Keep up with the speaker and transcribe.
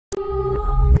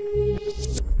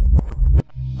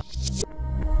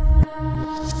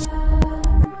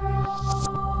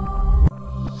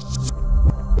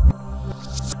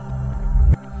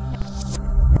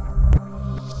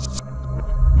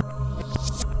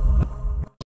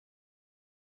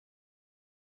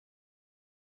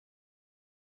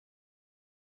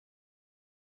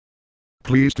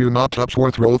Please do not touch or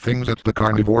throw things at the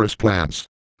carnivorous plants.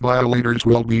 Violators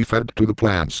will be fed to the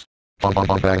plants.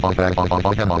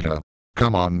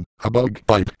 Come on, a bug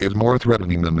bite is more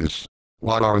threatening than this.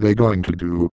 What are they going to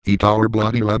do, eat our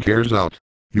bloody leg hairs out?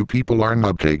 You people are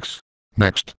nutcakes.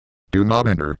 Next. Do not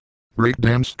enter.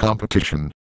 Breakdance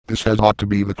competition. This has ought to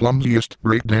be the clumsiest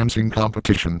breakdancing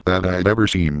competition that I've ever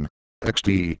seen.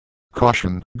 XD.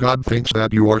 Caution, God thinks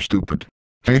that you are stupid.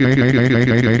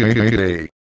 Hey.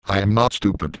 I am not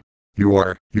stupid. You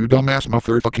are, you dumbass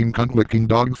motherfucking cunt licking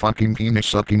dog fucking penis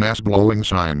sucking ass blowing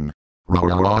sign.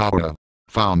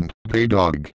 Found, gay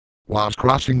dog. Was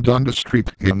crossing Dundas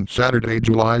Street in Saturday,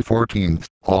 July 14th,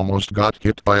 almost got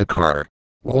hit by a car.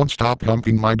 Won't stop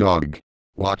humping my dog.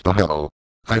 What the hell?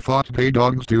 I thought gay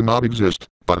dogs do not exist,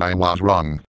 but I was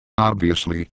wrong.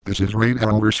 Obviously, this is Raid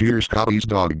Overseer Scotty's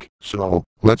dog, so,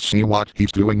 let's see what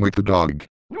he's doing with the dog.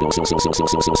 I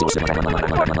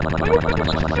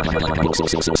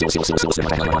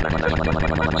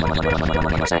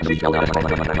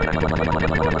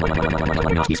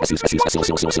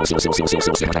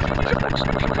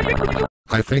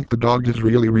think the dog is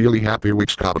really happy with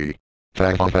Scotty.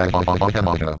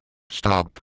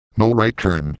 Stop. No right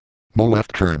turn. No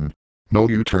left turn. No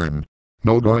U-turn.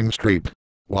 No going straight.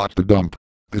 What the dump?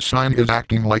 This sign is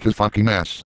acting like a fucking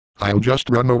mess. I'll just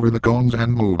run over the cones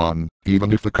and move on,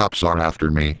 even if the cops are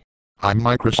after me. I'm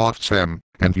Microsoft Sam,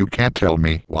 and you can't tell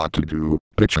me what to do,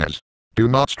 bitches. Do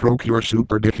not stroke your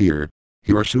super dick here.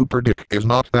 Your super dick is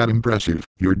not that impressive,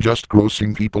 you're just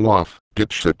grossing people off,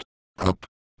 dipshit. Up.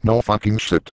 No fucking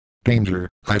shit. Danger,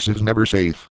 ice is never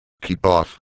safe. Keep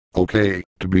off. Okay,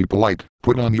 to be polite,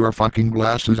 put on your fucking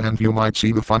glasses and you might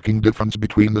see the fucking difference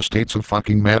between the states of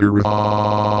fucking matter.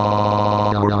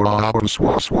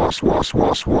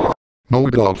 No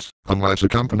adults, unless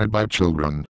accompanied by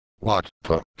children. What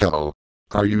the hell?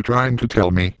 Are you trying to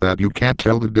tell me that you can't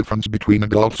tell the difference between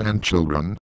adults and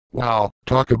children? Wow,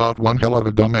 talk about one hell of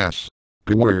a dumbass.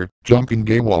 Beware, jumping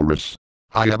gay walrus.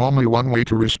 I have only one way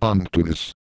to respond to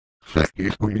this.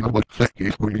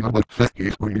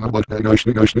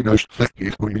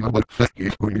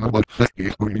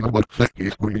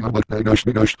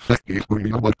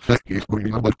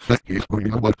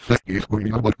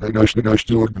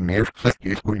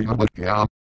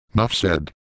 Enough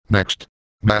said. Next.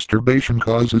 Masturbation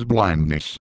causes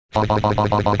blindness.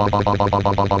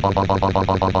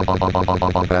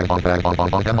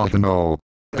 No.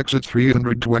 Exit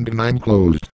 329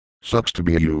 closed. Sucks to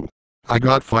be you. I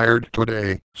got fired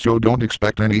today, so don't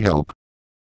expect any help.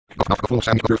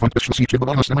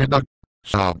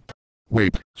 Stop.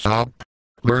 Wait, stop.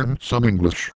 Learn some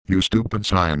English, you stupid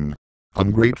sign.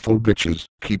 Ungrateful bitches,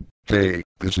 hey,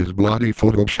 this is bloody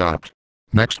photoshopped.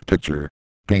 Next picture.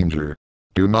 Danger.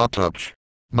 Do not touch.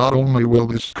 Not only will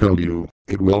this kill you,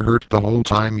 it will hurt the whole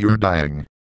time you're dying.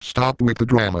 Stop with the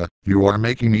drama, you are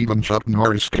making even Chuck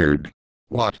Norris scared.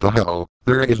 What the hell,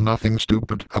 there is nothing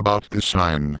stupid about this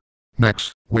sign.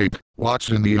 Next, wait, what's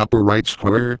in the upper right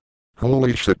square?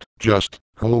 Holy shit,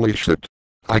 holy shit.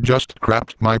 I just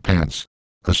crapped my pants.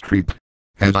 A streak.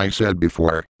 As I said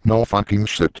before, no fucking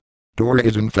shit. Door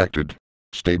is infected.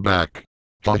 Stay back.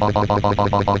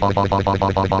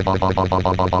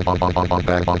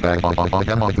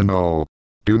 No.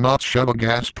 Do not shove a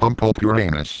gas pump up your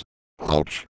anus.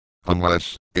 Ouch.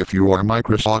 Unless, if you are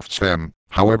Microsoft Sam.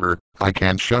 However, I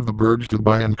can't shove the Birds to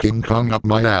Buy and King Kong up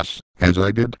my ass, as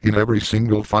I did in every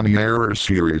single Funny Error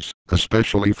series,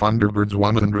 especially Thunderbirds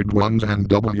 101s and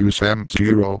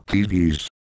WSM0 TVs.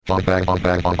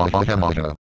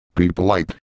 Be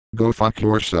polite. Go fuck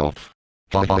yourself.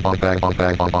 Oh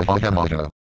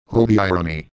the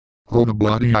irony. Oh the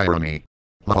bloody irony.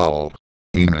 Lol.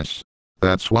 Enos.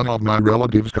 That's one of my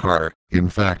relatives' car. In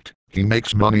fact, he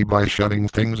makes money by shoving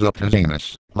things up his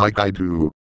anus, like I do.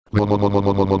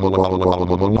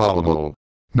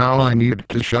 Now I need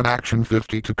to shove Action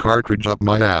 50 to cartridge up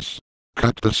my ass.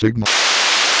 Cut the signal.